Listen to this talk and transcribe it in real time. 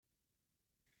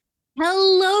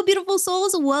Hello, beautiful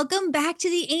souls. Welcome back to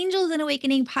the Angels and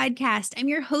Awakening podcast. I'm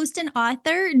your host and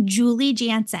author, Julie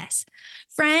Jancis.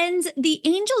 Friends, the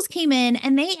angels came in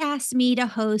and they asked me to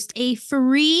host a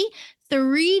free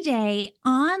 3-day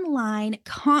online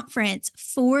conference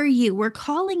for you. We're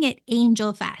calling it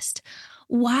Angel Fest.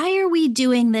 Why are we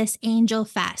doing this Angel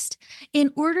Fest?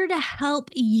 In order to help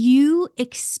you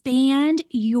expand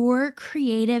your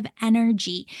creative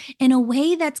energy in a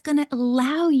way that's going to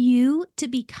allow you to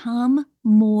become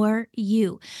more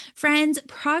you. Friends,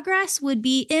 progress would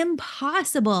be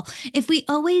impossible if we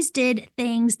always did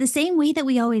things the same way that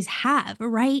we always have,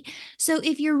 right? So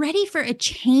if you're ready for a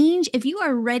change, if you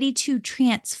are ready to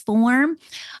transform,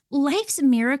 life's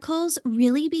miracles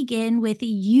really begin with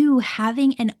you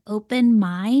having an open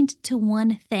mind to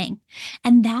one thing,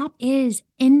 and that is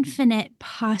infinite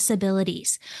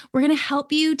possibilities. We're going to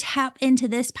help you tap into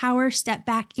this power, step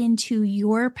back into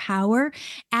your power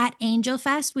at Angel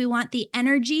Fest. We want the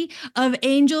energy of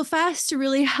Angel Fest to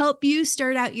really help you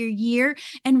start out your year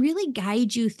and really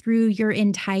guide you through your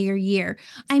entire year.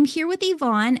 I'm here with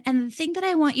Yvonne, and the thing that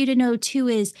I want you to know too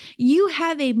is you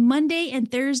have a Monday and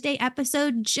Thursday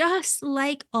episode just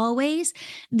like always.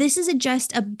 This is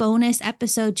just a bonus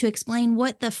episode to explain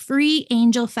what the free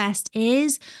Angel Fest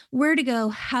is, where to go,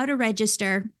 how to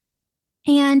register,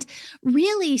 and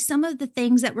really some of the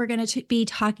things that we're going to be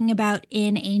talking about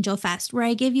in Angel Fest, where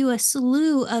I give you a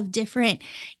slew of different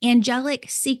angelic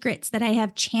secrets that I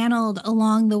have channeled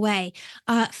along the way,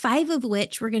 5 of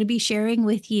which we're going to be sharing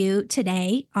with you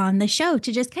today on the show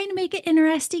to just kind of make it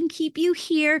interesting, keep you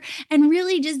here, and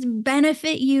really just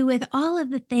benefit you with all of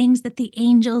the things that the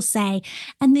angels say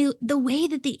and the way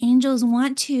that the angels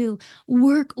want to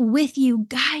work with you,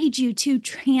 guide you to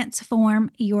transform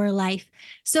your life.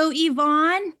 So,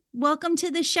 Yvonne, welcome to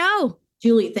the show.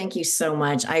 Julie, thank you so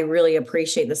much. I really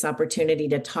appreciate this opportunity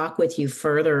to talk with you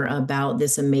further about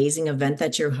this amazing event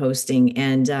that you're hosting.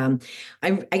 And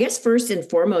I guess first and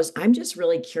foremost, I'm just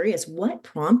really curious, what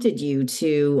prompted you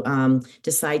to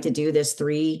decide to do this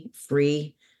 3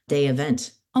 free day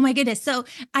event? Oh my goodness. So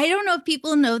I don't know if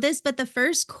people know this, but the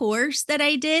first course that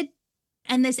I did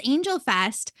and this Angel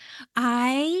Fest,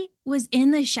 I was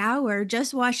in the shower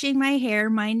just washing my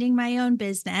hair, minding my own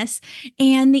business,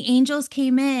 and the angels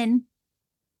came in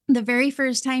the very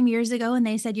first time years ago and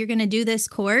they said, "You're going to do this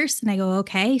course." And I go,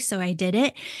 "Okay." So I did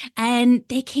it. And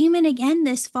they came in again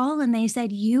this fall and they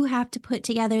said, "You have to put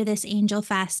together this Angel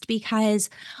Fest because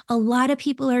a lot of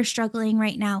people are struggling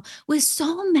right now with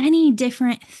so many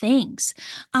different things."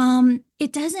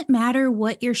 It doesn't matter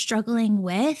what you're struggling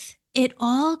with. It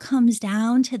all comes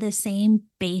down to the same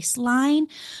baseline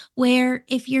where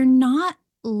if you're not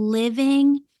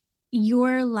living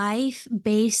your life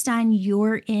based on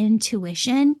your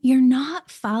intuition, you're not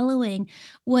following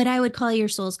what I would call your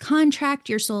soul's contract,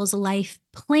 your soul's life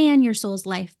plan, your soul's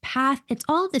life path. It's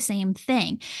all the same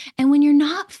thing. And when you're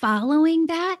not following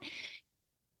that,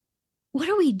 what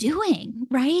are we doing?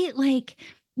 Right? Like,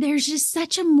 there's just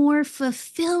such a more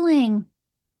fulfilling,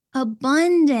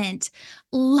 abundant,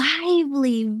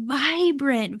 lively,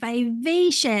 vibrant,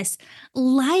 vivacious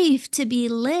life to be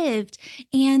lived.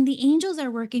 And the angels are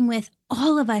working with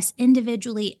all of us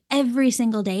individually every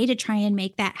single day to try and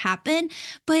make that happen.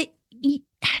 But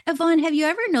Yvonne, have you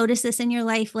ever noticed this in your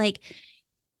life? Like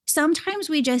sometimes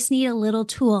we just need a little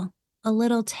tool, a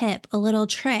little tip, a little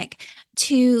trick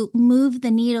to move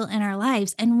the needle in our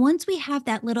lives. And once we have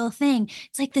that little thing,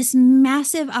 it's like this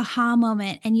massive aha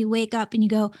moment. And you wake up and you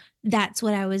go, "That's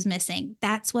what I was missing.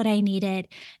 That's what I needed."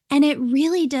 And it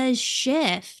really does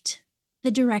shift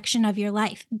the direction of your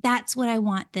life. That's what I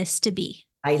want this to be.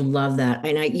 I love that.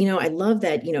 And I love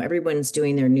that, everyone's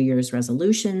doing their New Year's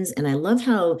resolutions. And I love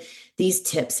how these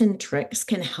tips and tricks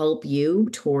can help you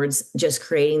towards just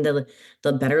creating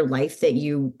the better life that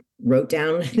you wrote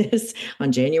down this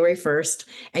on January 1st.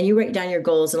 And you write down your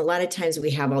goals. And a lot of times we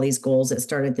have all these goals that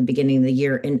start at the beginning of the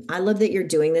year. And I love that you're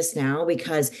doing this now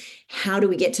because how do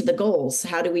we get to the goals?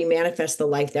 How do we manifest the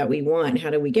life that we want? How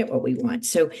do we get what we want?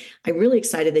 So I'm really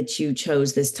excited that you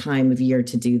chose this time of year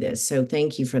to do this. So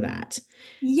thank you for that.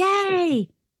 Yay.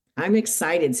 I'm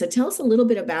excited. So tell us a little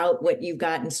bit about what you've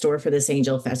got in store for this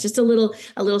Angel Fest. Just a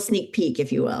little sneak peek,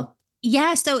 if you will.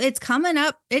 Yeah, so it's coming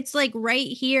up. It's like right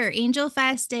here. Angel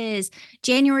Fest is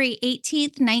January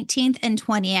 18th, 19th, and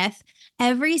 20th.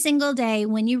 Every single day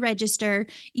when you register,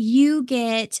 you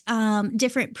get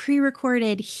different pre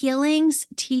recorded healings,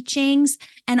 teachings,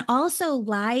 and also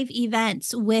live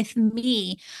events with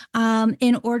me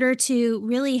in order to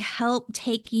really help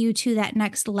take you to that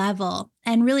next level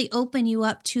and really open you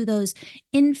up to those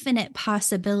infinite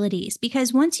possibilities.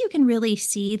 Because once you can really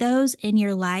see those in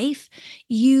your life,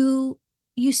 you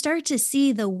you start to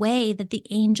see the way that the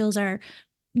angels are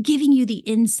giving you the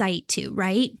insight to,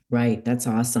 right? Right. That's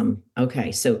awesome.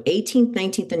 Okay. So 18th,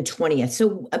 19th, and 20th.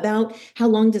 So about how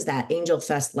long does that Angel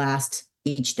Fest last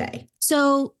each day?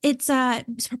 So it's a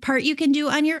part you can do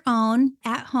on your own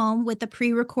at home with the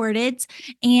pre-recordeds.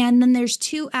 And then there's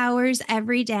 2 hours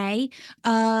every day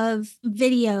of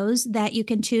videos that you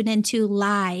can tune into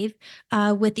live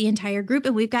with the entire group.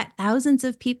 And we've got thousands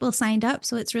of people signed up.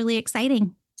 So it's really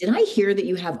exciting. Did I hear that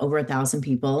you have over 1,000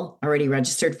 people already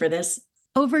registered for this?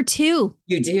 Over two.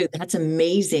 You do. That's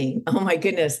amazing. Oh my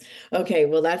goodness. Okay,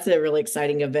 well that's a really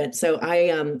exciting event. So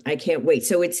I can't wait.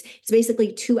 So it's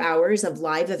basically 2 hours of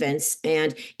live events.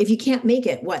 And if you can't make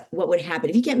it, what would happen?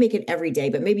 If you can't make it every day,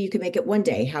 but maybe you could make it one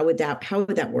day, how would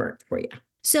that work for you?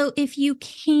 So if you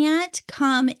can't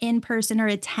come in person or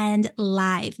attend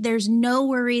live, there's no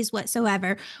worries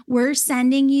whatsoever. We're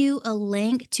sending you a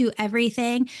link to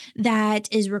everything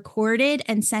that is recorded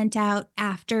and sent out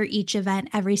after each event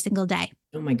every single day.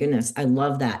 Oh my goodness. I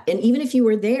love that. And even if you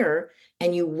were there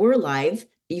and you were live,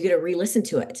 you get to re-listen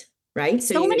to it, right?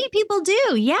 So So you many people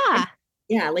do. Yeah.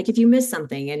 yeah, like if you missed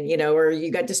something and or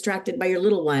you got distracted by your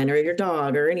little one or your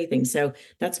dog or anything. So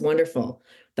that's wonderful.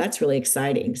 That's really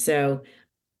exciting. So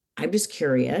I'm just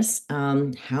curious,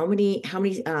 how many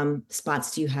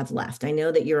spots do you have left? I know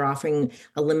that you're offering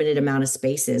a limited amount of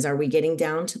spaces. Are we getting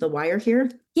down to the wire here?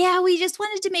 Yeah, we just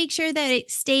wanted to make sure that it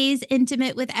stays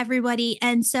intimate with everybody.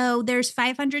 And so there's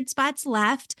 500 spots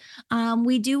left.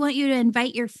 We do want you to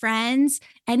invite your friends,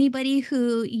 anybody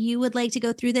who you would like to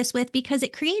go through this with, because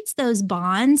it creates those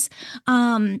bonds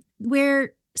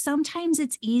where sometimes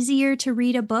it's easier to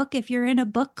read a book if you're in a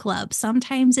book club.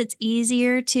 Sometimes it's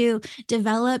easier to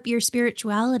develop your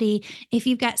spirituality if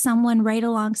you've got someone right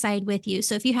alongside with you.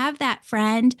 So if you have that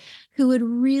friend who would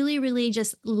really, really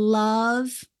just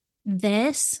love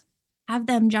this, have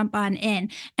them jump on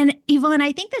in. And Yvonne,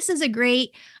 I think this is a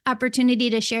great opportunity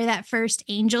to share that first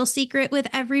angel secret with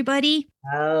everybody.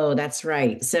 Oh, that's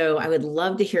right. So I would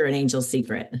love to hear an angel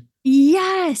secret.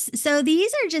 Yes. So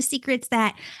these are just secrets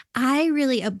that I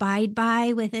really abide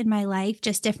by within my life,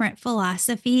 just different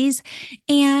philosophies.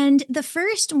 And the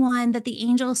first one that the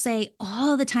angels say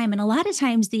all the time, and a lot of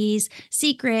times these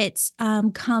secrets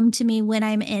come to me when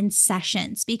I'm in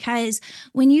sessions, because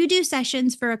when you do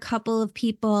sessions for a couple of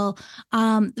people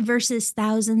versus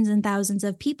thousands and thousands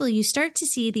of people, you start to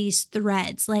see these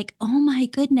threads like, oh my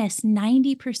goodness,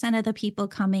 90% of the people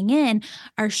coming in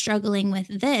are struggling with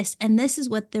this. And this is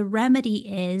what the remedy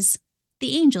is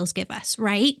the angels give us,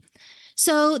 right?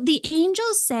 So the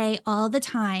angels say all the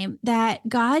time that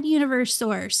God, universe,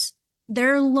 source,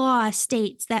 their law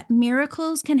states that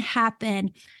miracles can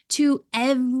happen to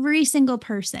every single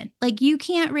person. Like you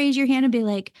can't raise your hand and be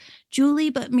like,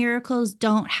 Julie, but miracles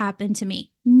don't happen to me.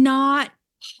 Not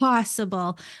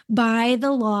possible by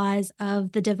the laws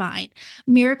of the divine.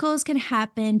 Miracles can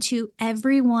happen to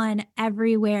everyone,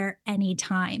 everywhere,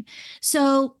 anytime.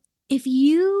 So if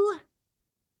you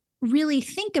really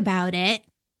think about it,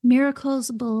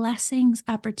 miracles, blessings,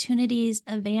 opportunities,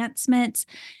 advancements,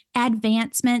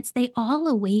 they all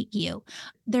await you.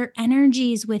 They're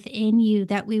energies within you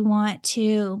that we want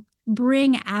to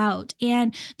bring out.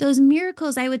 And those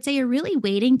miracles, I would say, are really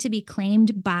waiting to be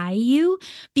claimed by you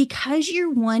because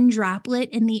you're one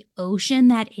droplet in the ocean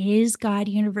that is God,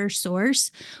 universe, source.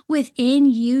 Within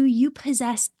you, you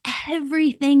possess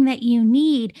everything that you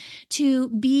need to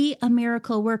be a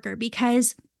miracle worker,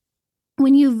 because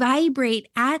when you vibrate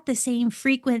at the same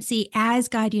frequency as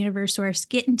God, universe, source,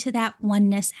 get into that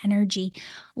oneness energy,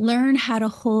 learn how to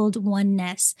hold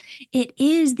oneness. It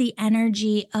is the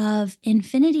energy of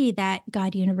infinity that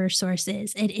God, universe, source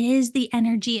is. It is the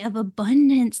energy of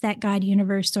abundance that God,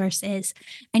 universe, source is.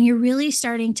 And you're really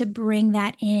starting to bring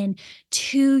that in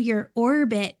to your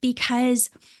orbit, because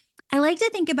I like to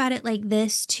think about it like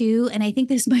this too. And I think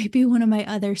this might be one of my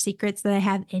other secrets that I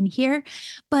have in here,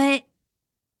 but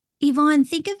Yvonne,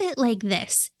 think of it like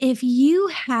this. If you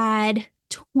had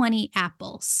 20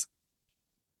 apples,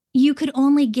 you could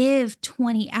only give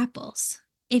 20 apples.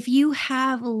 If you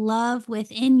have love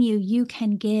within you, you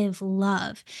can give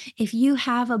love. If you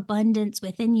have abundance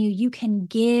within you, you can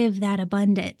give that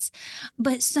abundance.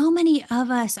 But so many of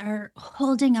us are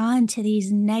holding on to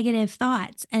these negative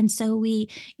thoughts. And so we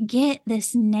get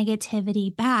this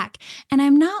negativity back. And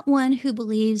I'm not one who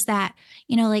believes that,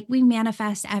 like we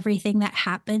manifest everything that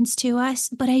happens to us.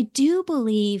 But I do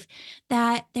believe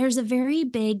that there's a very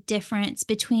big difference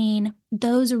between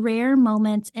those rare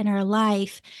moments in our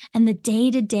life and the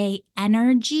day-to-day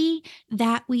energy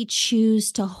that we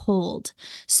choose to hold.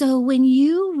 So when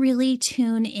you really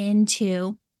tune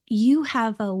into, you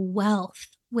have a wealth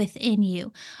within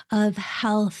you of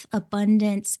health,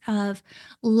 abundance, of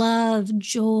love,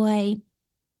 joy,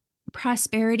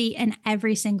 prosperity in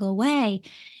every single way,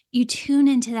 you tune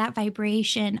into that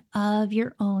vibration of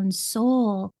your own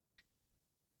soul.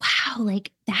 Wow,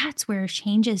 like that's where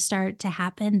changes start to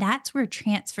happen. That's where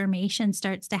transformation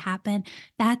starts to happen.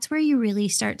 That's where you really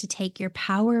start to take your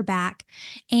power back.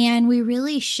 And we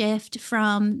really shift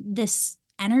from this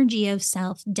energy of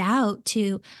self doubt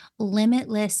to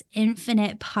limitless,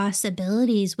 infinite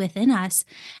possibilities within us.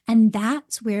 And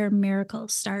that's where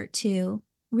miracles start to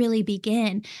really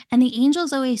begin. And the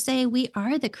angels always say we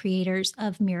are the creators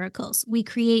of miracles. We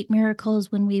create miracles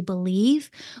when we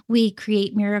believe. We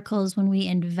create miracles when we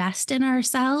invest in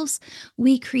ourselves.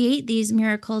 We create these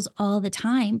miracles all the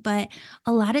time, but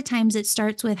a lot of times it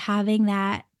starts with having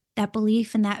that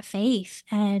belief and that faith.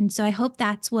 And so I hope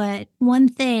that's what one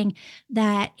thing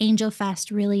that Angel Fest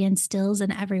really instills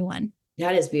in everyone.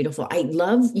 That is beautiful. I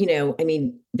love, I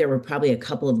mean, there were probably a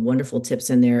couple of wonderful tips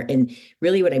in there, and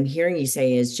really, what I'm hearing you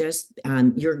say is just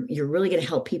you're really going to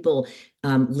help people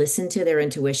listen to their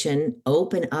intuition,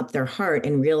 open up their heart,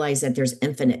 and realize that there's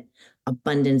infinite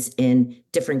abundance in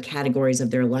different categories of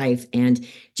their life, and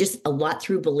just a lot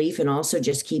through belief, and also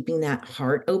just keeping that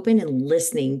heart open and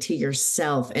listening to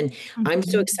yourself. And I'm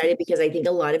so Mhm. excited because I think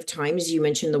a lot of times you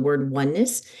mentioned the word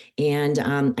oneness, and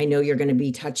I know you're going to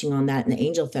be touching on that in the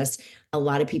Angel Fest. A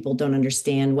lot of people don't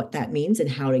understand what that means and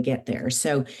how to get there.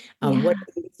 So, what Yeah.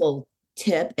 a beautiful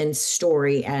tip and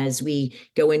story as we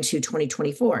go into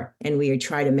 2024 and we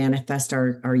try to manifest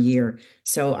our year.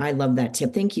 So, I love that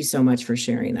tip. Thank you so much for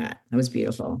sharing that. That was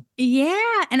beautiful.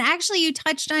 Yeah. And actually, you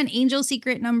touched on angel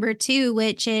secret number two,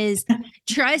 which is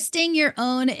trusting your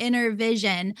own inner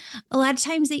vision. A lot of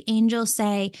times, the angels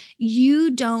say you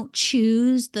don't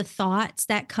choose the thoughts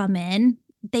that come in.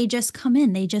 They just come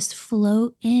in, they just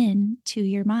float in to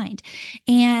your mind.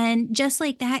 And just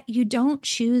like that, you don't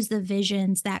choose the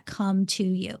visions that come to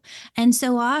you. And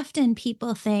so often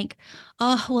people think,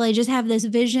 oh, well, I just have this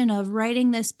vision of writing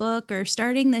this book or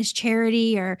starting this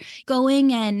charity or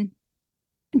going and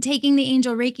taking the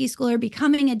angel Reiki school or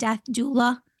becoming a death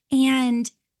doula. And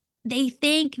they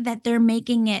think that they're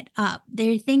making it up.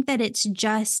 They think that it's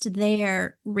just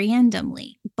there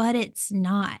randomly, but it's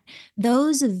not.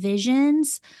 Those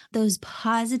visions, those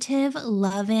positive,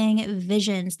 loving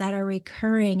visions that are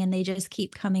recurring and they just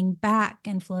keep coming back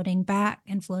and floating back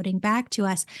and floating back to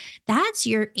us, that's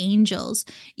your angels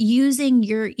using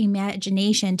your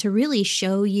imagination to really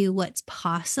show you what's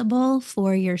possible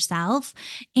for yourself.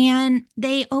 And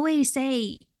they always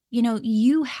say,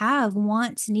 you have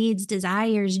wants, needs,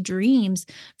 desires, dreams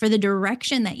for the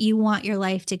direction that you want your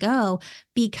life to go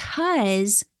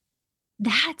because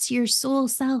that's your soul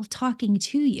self talking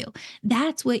to you.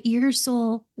 That's what your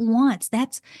soul wants.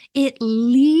 That's it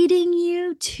leading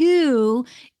you to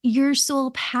your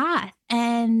soul path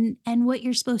and what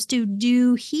you're supposed to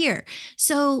do here.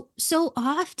 So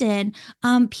often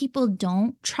people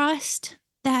don't trust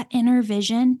that inner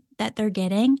vision that they're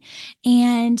getting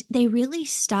and they really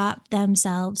stop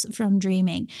themselves from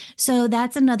dreaming. So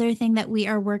that's another thing that we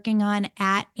are working on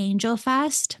at Angel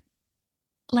Fest.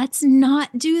 Let's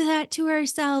not do that to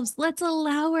ourselves. Let's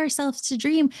allow ourselves to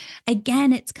dream.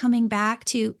 Again, it's coming back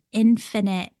to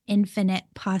infinite, infinite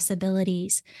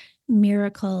possibilities,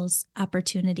 miracles,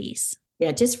 opportunities.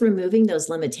 Yeah, just removing those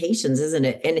limitations, isn't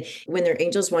it? And when their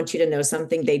angels want you to know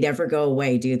something, they never go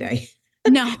away, do they?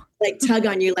 No. Like tug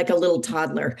on you like a little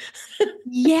toddler.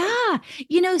 Yeah.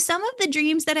 Some of the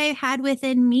dreams that I've had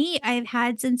within me, I've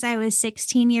had since I was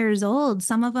 16 years old.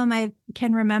 Some of them I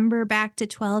can remember back to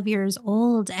 12 years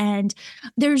old. And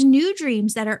there's new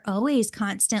dreams that are always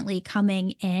constantly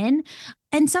coming in.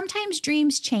 And sometimes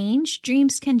dreams change.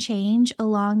 Dreams can change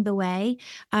along the way.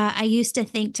 I used to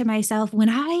think to myself, when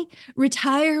I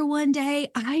retire one day,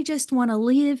 I just want to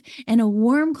live in a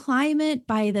warm climate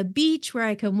by the beach where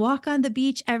I can walk on the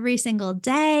beach every single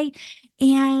day.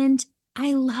 And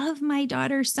I love my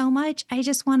daughter so much. I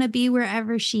just want to be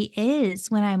wherever she is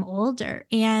when I'm older.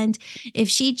 And if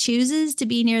she chooses to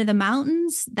be near the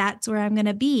mountains, that's where I'm going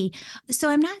to be. So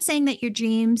I'm not saying that your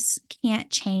dreams can't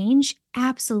change.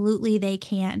 Absolutely, they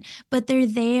can, but they're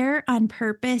there on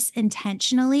purpose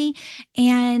intentionally.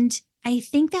 And I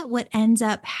think that what ends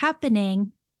up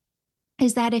happening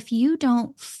is that if you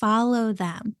don't follow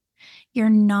them, you're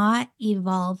not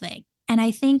evolving. And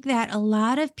I think that a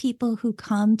lot of people who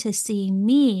come to see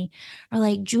me are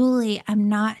like, Julie, I'm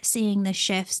not seeing the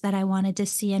shifts that I wanted to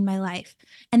see in my life.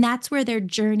 And that's where their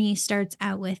journey starts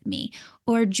out with me.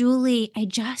 Or, Julie, I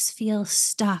just feel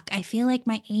stuck. I feel like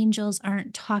my angels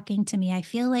aren't talking to me. I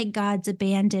feel like God's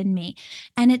abandoned me.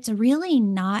 And it's really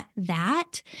not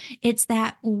that. It's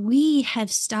that we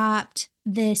have stopped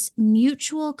this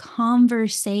mutual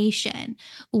conversation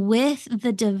with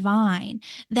the divine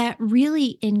that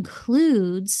really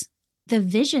includes the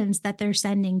visions that they're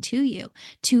sending to you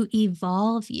to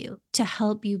evolve you, to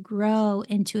help you grow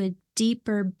into a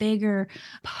deeper, bigger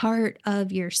part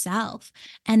of yourself.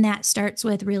 And that starts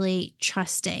with really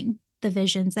trusting the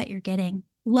visions that you're getting,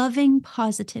 loving,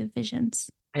 positive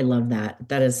visions. I love that.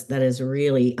 That is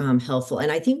really helpful.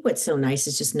 And I think what's so nice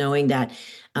is just knowing that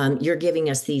you're giving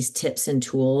us these tips and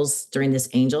tools during this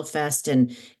Angel Fest.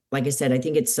 And like I said, I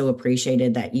think it's so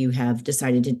appreciated that you have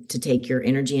decided to take your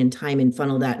energy and time and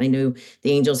funnel that. And I know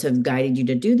the angels have guided you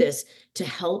to do this to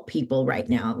help people right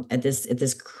now at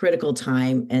this critical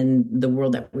time and the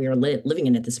world that we are living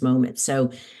in at this moment.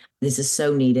 So this is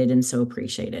so needed and so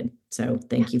appreciated. So Yeah.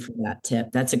 thank you for that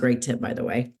tip. That's a great tip, by the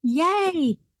way.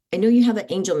 Yay. I know you have an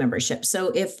angel membership. So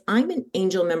if I'm an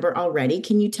angel member already,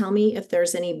 can you tell me if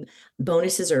there's any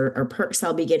bonuses or perks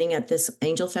I'll be getting at this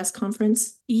Angel Fest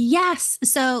conference? Yes.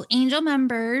 So angel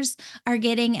members are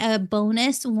getting a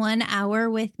bonus 1 hour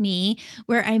with me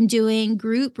where I'm doing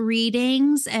group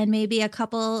readings and maybe a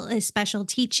couple of special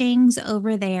teachings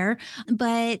over there.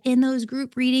 But in those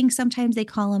group readings, sometimes they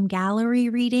call them gallery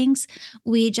readings.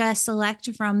 We just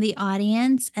select from the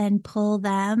audience and pull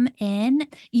them in.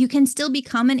 You can still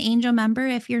become an angel member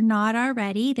if you're not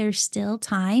already. There's still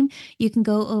time. You can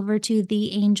go over to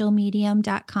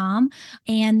theangelmedium.com,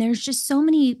 and there's just so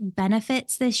many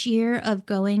benefits this year of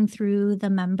going through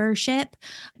the membership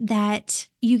that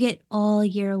you get all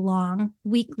year long.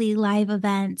 Weekly live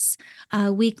events,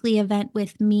 a weekly event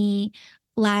with me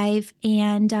live.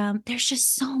 And there's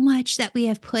just so much that we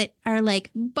have put our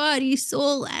like body,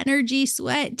 soul, energy,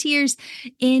 sweat, tears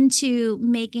into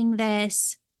making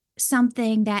this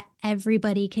something that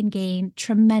everybody can gain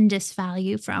tremendous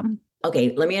value from.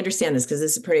 Okay, let me understand this because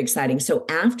this is pretty exciting. So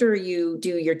after you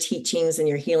do your teachings and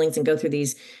your healings and go through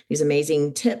these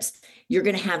amazing tips, you're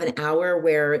going to have an hour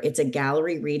where it's a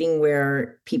gallery reading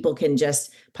where people can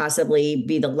just possibly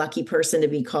be the lucky person to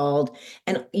be called.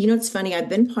 And it's funny, I've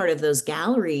been part of those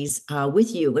galleries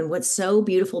with you. And what's so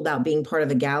beautiful about being part of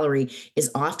a gallery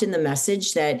is often the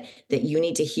message that you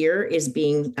need to hear is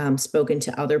being spoken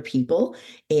to other people,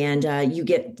 and you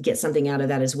get something out of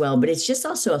that as well. But it's just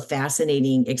also a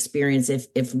fascinating experience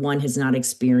if one has not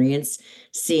experienced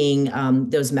seeing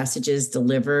those messages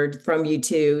delivered from you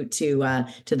to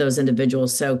those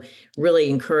individuals. So really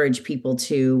encourage people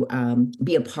to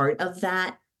be a part of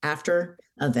that after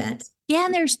event. Yeah,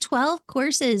 and there's 12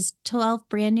 courses, 12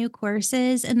 brand new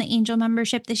courses in the Angel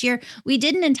membership this year. We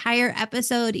did an entire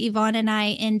episode, Yvonne and I,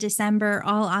 in December,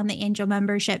 all on the Angel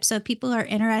membership. So if people are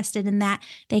interested in that,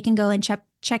 they can go and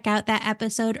check out that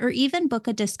episode or even book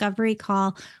a discovery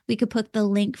call. We could put the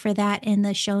link for that in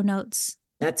the show notes.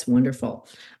 That's wonderful.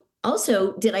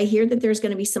 Also, did I hear that there's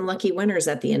going to be some lucky winners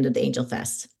at the end of the Angel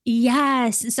Fest?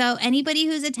 Yes. So anybody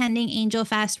who's attending Angel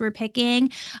Fest, we're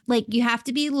picking, like, you have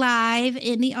to be live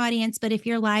in the audience, but if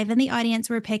you're live in the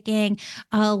audience, we're picking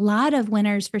a lot of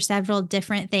winners for several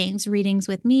different things: readings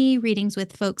with me, readings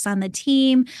with folks on the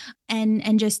team,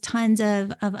 and just tons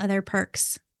of other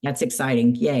perks. That's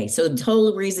exciting. Yay. So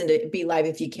total reason to be live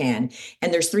if you can.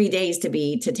 And there's 3 days to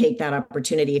take that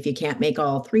opportunity. If you can't make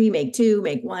all three, make two,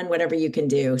 make one, whatever you can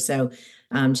do. So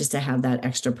just to have that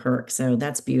extra perk. So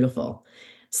that's beautiful.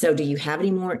 So do you have any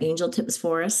more angel tips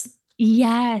for us?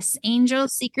 Yes. Angel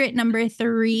secret number I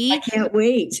 3. can't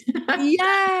wait.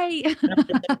 Yay.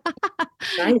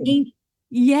 Exciting.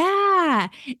 Yeah.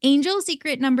 Angel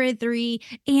secret number 3.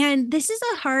 And this is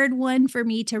a hard one for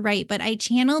me to write, but I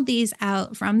channeled these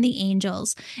out from the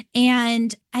angels.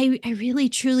 And I really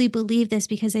truly believe this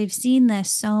because I've seen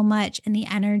this so much in the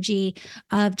energy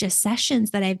of just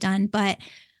sessions that I've done. But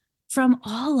from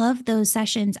all of those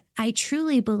sessions, I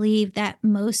truly believe that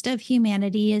most of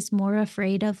humanity is more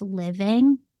afraid of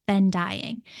living than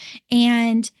dying.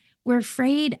 And we're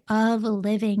afraid of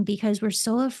living because we're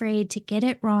so afraid to get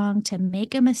it wrong, to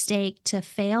make a mistake, to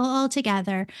fail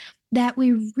altogether, that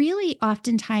we really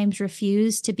oftentimes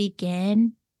refuse to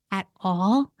begin at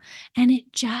all. And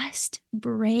it just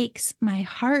breaks my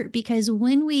heart because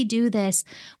when we do this,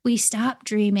 we stop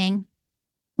dreaming.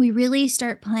 We really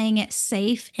start playing it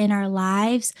safe in our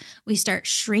lives. We start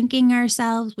shrinking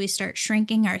ourselves. We start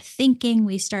shrinking our thinking.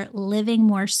 We start living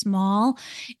more small.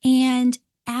 And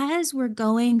as we're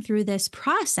going through this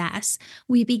process,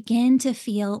 we begin to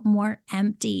feel more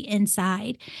empty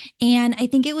inside. And I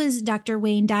think it was Dr.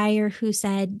 Wayne Dyer who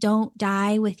said, "Don't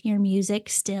die with your music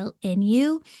still in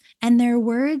you." And they're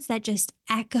words that just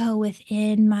echo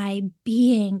within my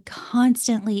being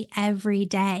constantly every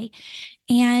day.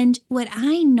 And what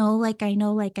I know, I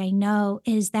know,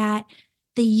 is that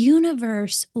the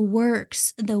universe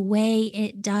works the way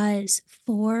it does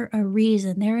for a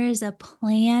reason. There is a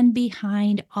plan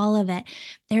behind all of it.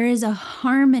 There is a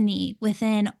harmony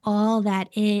within all that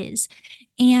is.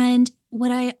 And what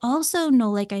I also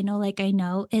know, I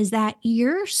know, is that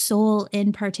your soul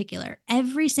in particular,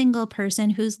 every single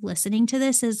person who's listening to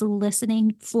this is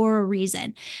listening for a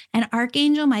reason. And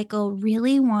Archangel Michael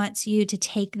really wants you to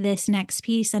take this next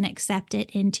piece and accept it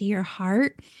into your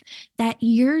heart, that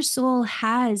your soul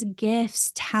has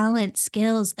gifts, talents,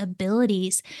 skills,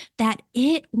 abilities that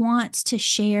it wants to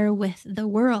share with the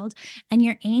world. And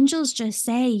your angels just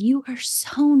say, you are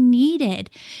so needed.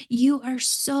 You are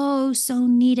so, so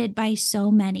needed by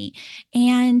so many.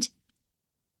 And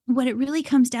what it really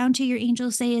comes down to, your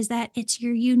angels say, is that it's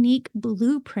your unique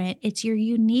blueprint, it's your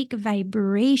unique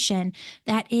vibration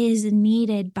that is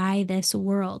needed by this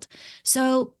world.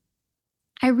 So,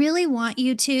 I really want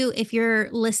you to, if you're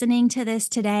listening to this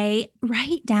today,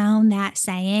 write down that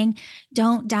saying,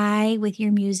 "Don't die with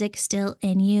your music still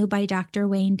in you" by Dr.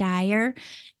 Wayne Dyer.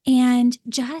 And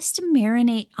just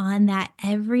marinate on that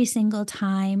every single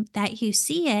time that you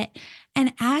see it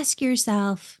and ask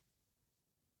yourself,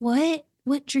 what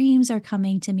dreams are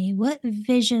coming to me? What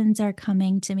visions are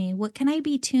coming to me? What can I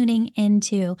be tuning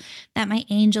into that my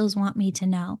angels want me to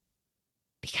know?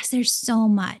 Because there's so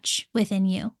much within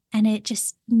you and it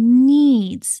just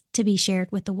needs to be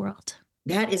shared with the world.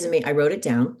 That is amazing. I wrote it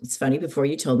down. It's funny before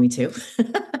you told me to,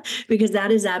 because that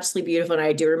is absolutely beautiful. And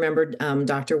I do remember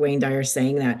Dr. Wayne Dyer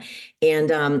saying that.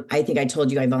 And I think I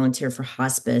told you I volunteer for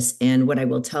hospice. And what I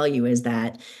will tell you is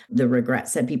that the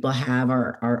regrets that people have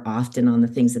are often on the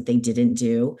things that they didn't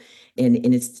do. And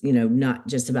it's, not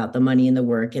just about the money and the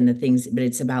work and the things, but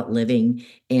it's about living.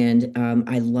 And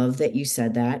I love that you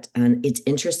said that. And it's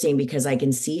interesting because I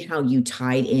can see how you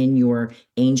tied in your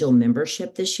angel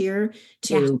membership this year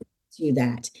Yeah. to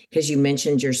that, because you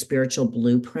mentioned your spiritual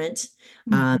blueprint.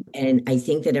 Mhm. And I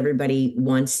think that everybody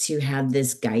wants to have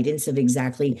this guidance of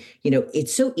exactly,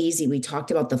 it's so easy. We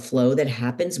talked about the flow that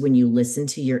happens when you listen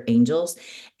to your angels.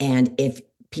 And if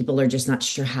people are just not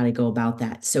sure how to go about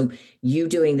that. So you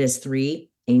doing this three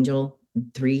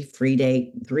free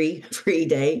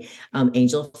day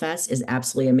Angel Fest is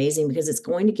absolutely amazing, because it's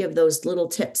going to give those little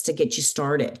tips to get you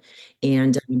started.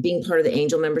 And being part of the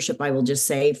angel membership, I will just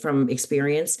say from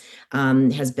experience,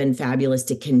 has been fabulous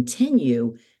to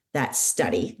continue that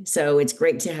study. So it's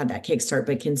great to have that kickstart,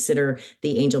 but consider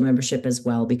the angel membership as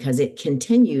well, because it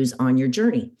continues on your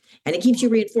journey and it keeps you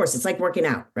reinforced. It's like working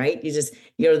out, right? You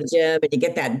go to the gym and you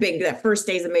get that first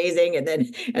day's amazing. And then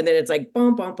it's like,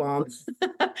 boom, boom, boom.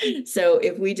 So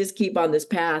if we just keep on this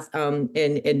path, and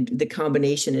the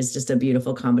combination is just a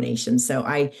beautiful combination. So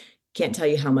I can't tell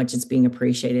you how much it's being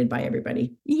appreciated by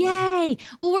everybody. Yay.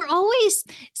 Well, we're always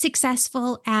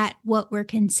successful at what we're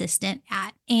consistent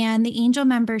at. And the angel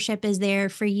membership is there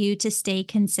for you to stay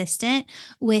consistent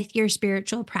with your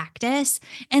spiritual practice.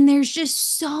 And there's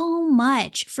just so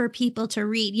much for people to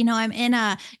read. I'm in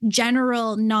a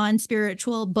general non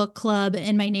spiritual book club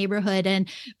in my neighborhood, and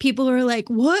people are like,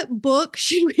 "What book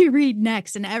should we read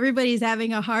next?" And everybody's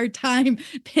having a hard time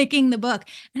picking the book.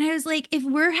 And I was like, if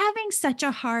we're having such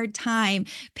a hard time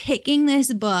picking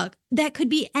this book that could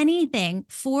be anything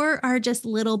for our just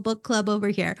little book club over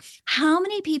here, how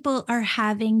many people are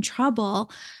having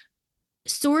trouble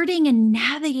sorting and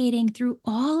navigating through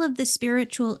all of the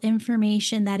spiritual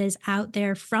information that is out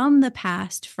there from the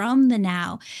past, from the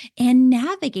now, and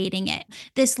navigating it?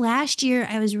 This last year,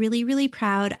 I was really, really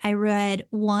proud. I read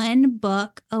one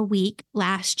book a week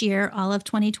last year, all of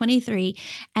 2023.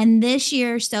 And this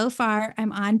year, so far,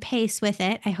 I'm on pace with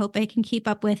it. I hope I can keep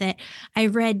up with it.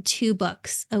 I've read 2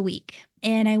 books a week,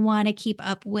 and I want to keep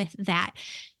up with that.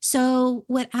 So,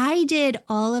 what I did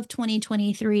all of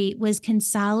 2023 was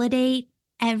consolidate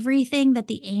everything that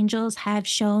the angels have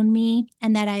shown me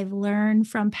and that I've learned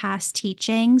from past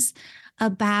teachings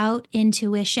about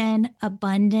intuition,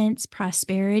 abundance,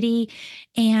 prosperity,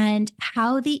 and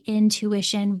how the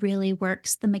intuition really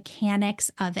works, the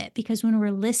mechanics of it. Because when we're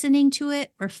listening to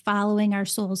it, we're following our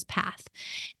soul's path.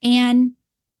 And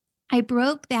I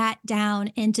broke that down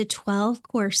into 12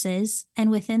 courses. And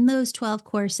within those 12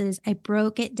 courses, I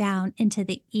broke it down into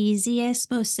the easiest,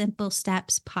 most simple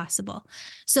steps possible.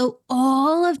 So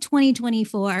all of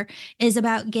 2024 is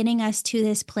about getting us to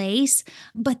this place.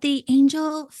 But the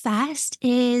Angel Fest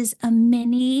is a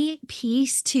mini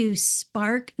piece to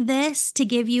spark this, to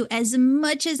give you as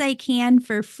much as I can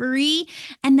for free.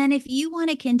 And then if you want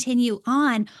to continue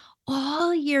on,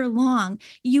 all year long,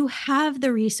 you have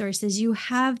the resources, you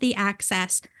have the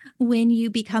access when you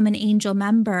become an Angel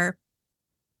member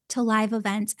to live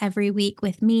events every week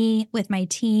with me, with my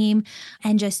team,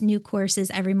 and just new courses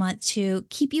every month to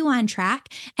keep you on track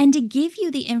and to give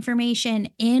you the information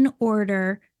in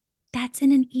order that's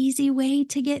in an easy way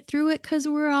to get through it because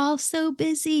we're all so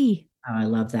busy. Oh, I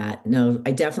love that. No,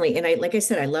 I definitely, and like I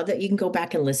said, I love that you can go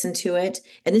back and listen to it.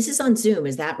 And this is on Zoom,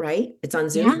 is that right? It's on Yeah.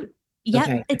 Zoom? Yep,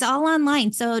 Okay. it's all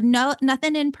online. So no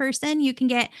nothing in person. You can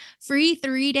get free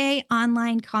 3-day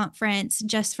online conference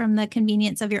just from the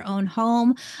convenience of your own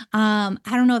home. I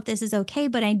don't know if this is okay,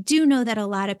 but I do know that a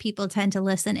lot of people tend to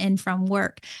listen in from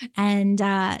work and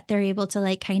they're able to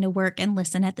like kind of work and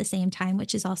listen at the same time,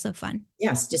 which is also fun.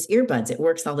 Yes, just earbuds. It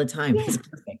works all the time. It's Yeah.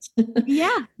 perfect.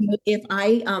 Yeah.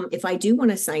 If I do want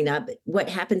to sign up, what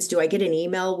happens? Do I get an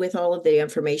email with all of the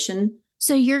information?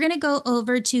 So you're going to go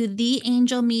over to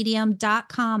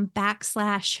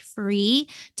theangelmedium.com/free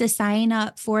to sign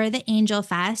up for the Angel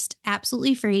Fest,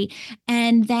 absolutely free.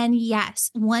 And then, yes,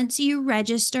 once you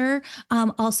register,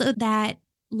 also that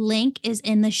link is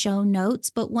in the show notes.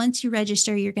 But once you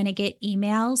register, you're going to get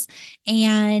emails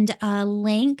and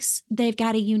links. They've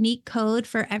got a unique code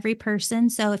for every person.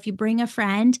 So if you bring a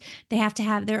friend, they have to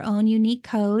have their own unique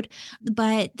code.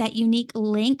 But that unique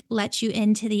link lets you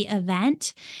into the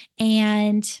event.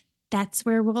 And that's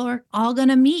where we're all going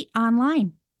to meet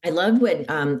online. I loved when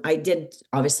I did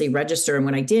obviously register, and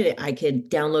when I did it, I could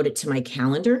download it to my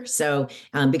calendar. So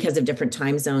because of different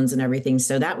time zones and everything,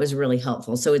 so that was really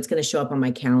helpful. So it's going to show up on my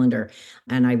calendar,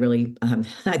 and I really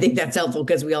I think that's helpful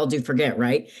because we all do forget,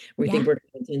 right? We Yeah. think we're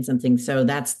going to attend something, so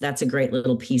that's a great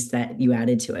little piece that you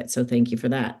added to it. So thank you for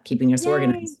that, keeping us Yay.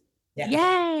 organized. Yeah.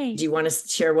 Yay. Do you want to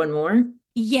share one more?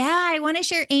 Yeah, I want to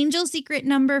share angel secret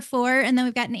number 4, and then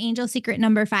we've got an angel secret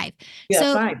number 5. Yeah,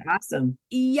 So, five. Awesome.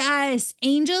 yes,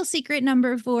 angel secret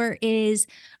number 4 is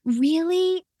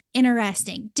really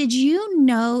interesting. Did you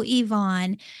know,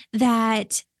 Yvonne,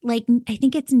 that like I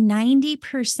think it's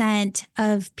 90%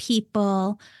 of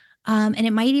people, and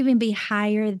it might even be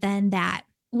higher than that,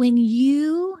 when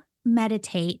you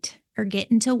meditate or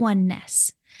get into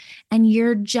oneness and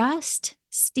you're just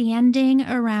standing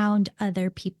around other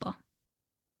people,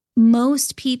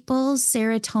 most people's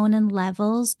serotonin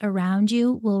levels around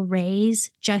you will raise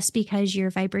just because your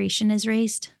vibration is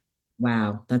raised,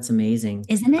 Wow, that's amazing.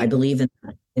 isn't I it? believe in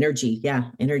that. Energy.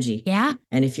 Yeah, energy. Yeah.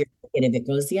 And if you're negative, it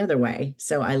goes the other way.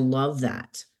 So I love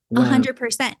that. Wow.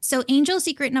 100%. So, angel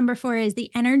secret number 4 is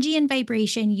the energy and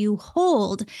vibration you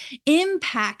hold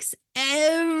impacts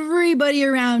everybody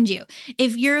around you.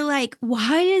 If you're like,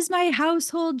 why is my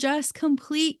household just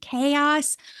complete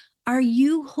chaos? Are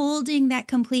you holding that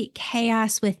complete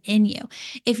chaos within you?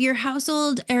 If your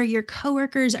household or your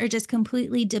coworkers are just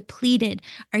completely depleted,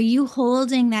 are you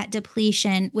holding that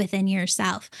depletion within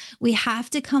yourself? We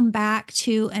have to come back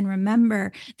to and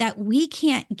remember that we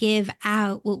can't give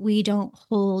out what we don't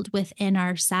hold within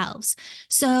ourselves.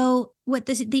 So, what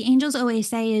the angels always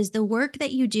say is the work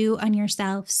that you do on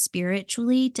yourself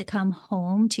spiritually to come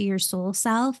home to your soul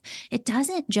self, it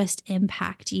doesn't just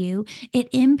impact you, it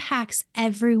impacts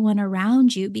everyone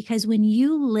around you. Because when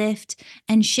you lift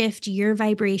and shift your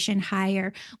vibration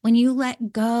higher, when you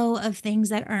let go of things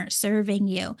that aren't serving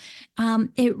you,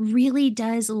 it really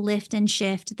does lift and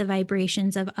shift the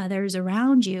vibrations of others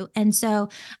around you. And so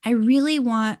I really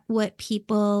want what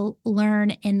people learn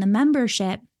in the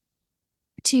membership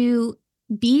to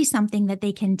be something that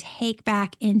they can take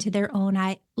back into their own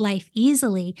life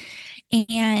easily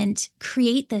and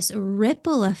create this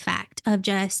ripple effect of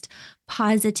just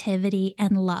positivity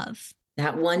and love.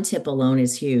 That one tip alone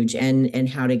is huge, and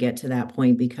how to get to that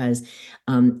point, because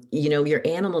your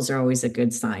animals are always a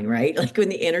good sign, right? Like when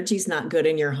the energy's not good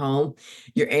in your home,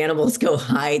 your animals go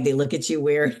hide, they look at you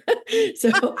weird.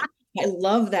 So I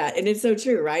love that. And it's so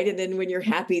true, right? And then when you're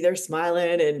happy, they're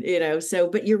smiling, and so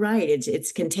but you're right,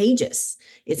 it's contagious.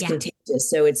 It's Yeah. contagious.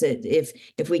 So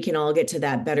if we can all get to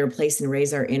that better place and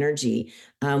raise our energy,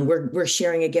 we're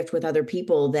sharing a gift with other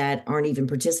people that aren't even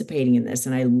participating in this.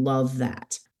 And I love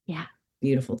that. Yeah.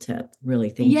 Beautiful tip. Really,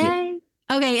 thank you. Yay.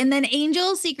 Okay. And then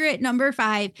angel secret number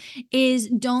 5 is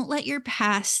don't let your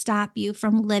past stop you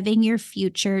from living your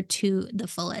future to the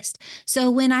fullest.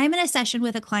 So when I'm in a session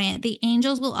with a client, the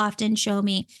angels will often show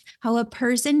me how a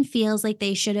person feels like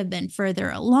they should have been further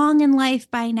along in life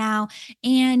by now.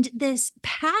 And this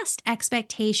past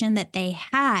expectation that they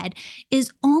had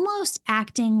is almost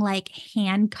acting like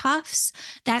handcuffs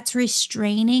that's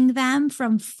restraining them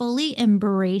from fully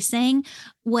embracing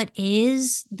what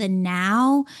is the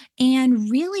now and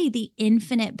really the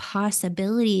infinite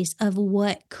possibilities of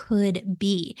what could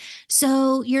be.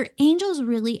 So, your angels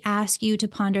really ask you to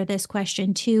ponder this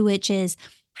question too, which is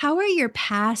how are your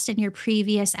past and your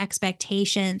previous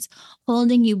expectations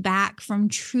holding you back from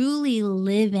truly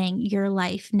living your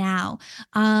life now?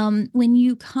 When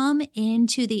you come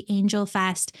into the Angel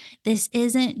Fest, this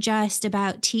isn't just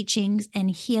about teachings and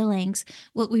healings.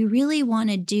 What we really want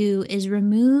to do is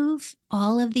remove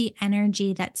all of the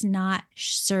energy that's not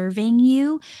serving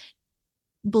you,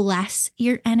 bless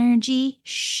your energy,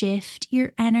 shift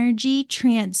your energy,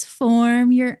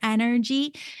 transform your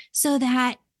energy so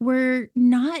that we're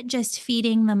not just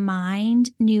feeding the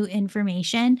mind new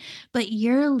information, but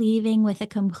you're leaving with a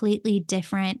completely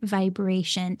different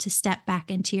vibration to step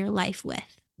back into your life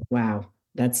with. Wow,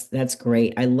 that's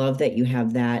great. I love that you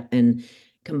have that, and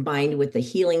combined with the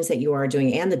healings that you are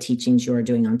doing and the teachings you are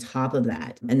doing on top of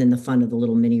that, and then the fun of the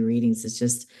little mini readings. It's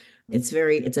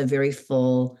a very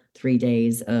full 3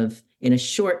 days of in a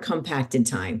short compacted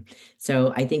time.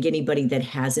 So I think anybody that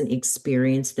hasn't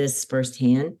experienced this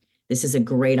firsthand, this is a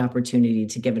great opportunity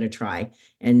to give it a try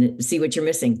and see what you're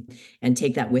missing and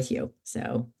take that with you.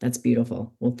 So that's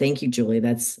beautiful. Well, thank you, Julie.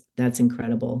 That's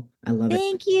incredible. I love it.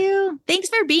 Thank you. Thanks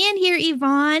for being here,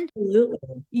 Yvonne. Absolutely.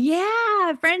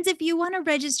 Yeah, friends, if you want to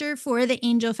register for the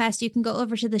Angel Fest, you can go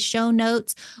over to the show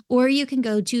notes or you can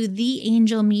go to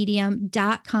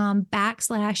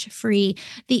theangelmedium.com/free.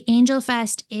 The Angel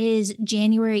Fest is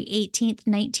January 18th,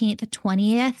 19th,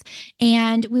 20th,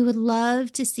 and we would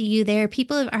love to see you there.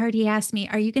 People have already asked me,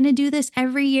 are you going to do this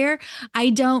every year?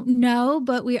 I don't know,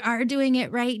 but we are doing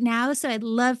it right now. So I'd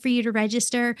love for you to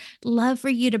register, love for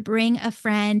you to bring a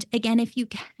friend. Again, if you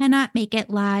cannot make it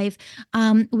live,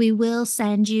 we will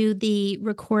send you the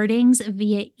recordings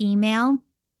via email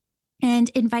and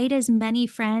invite as many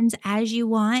friends as you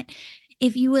want.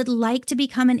 If you would like to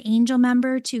become an angel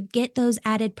member to get those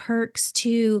added perks,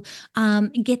 to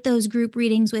get those group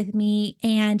readings with me,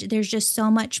 and there's just so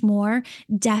much more,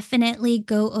 definitely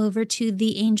go over to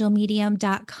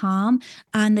theangelmedium.com.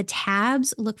 On the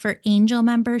tabs, look for angel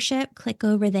membership, click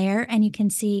over there, and you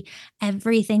can see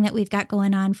everything that we've got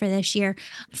going on for this year.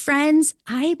 Friends,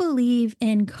 I believe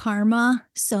in karma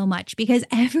so much because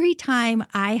every time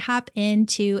I hop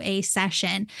into a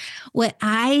session, what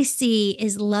I see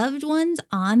is loved ones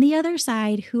on the other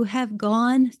side who have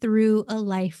gone through a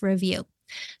life review.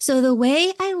 So the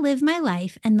way I live my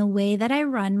life and the way that I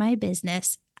run my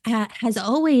business has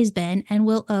always been and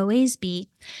will always be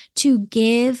to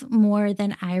give more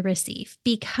than I receive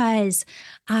because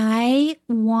I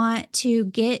want to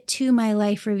get to my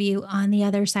life review on the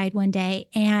other side one day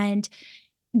and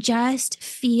just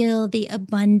feel the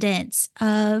abundance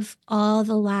of all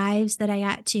the lives that I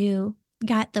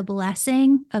got the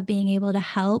blessing of being able to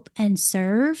help and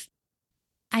serve.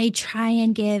 I try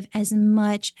and give as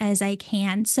much as I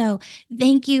can. So,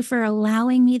 thank you for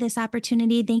allowing me this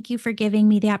opportunity. Thank you for giving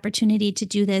me the opportunity to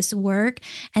do this work.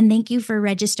 And thank you for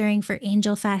registering for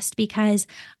Angel Fest because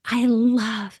I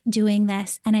love doing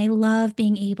this and I love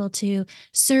being able to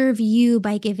serve you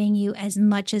by giving you as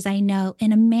much as I know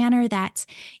in a manner that's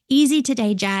easy to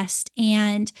digest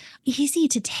and easy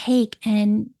to take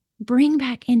and bring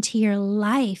back into your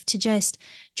life to just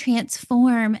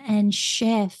transform and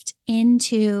shift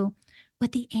into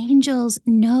what the angels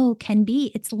know can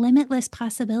be. It's limitless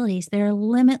possibilities. There are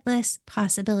limitless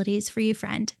possibilities for you,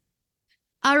 friend.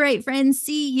 All right, friends,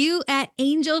 see you at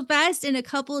Angel Fest in a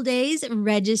couple days.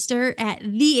 Register at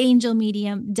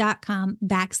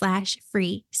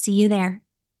theangelmedium.com/free. See you there.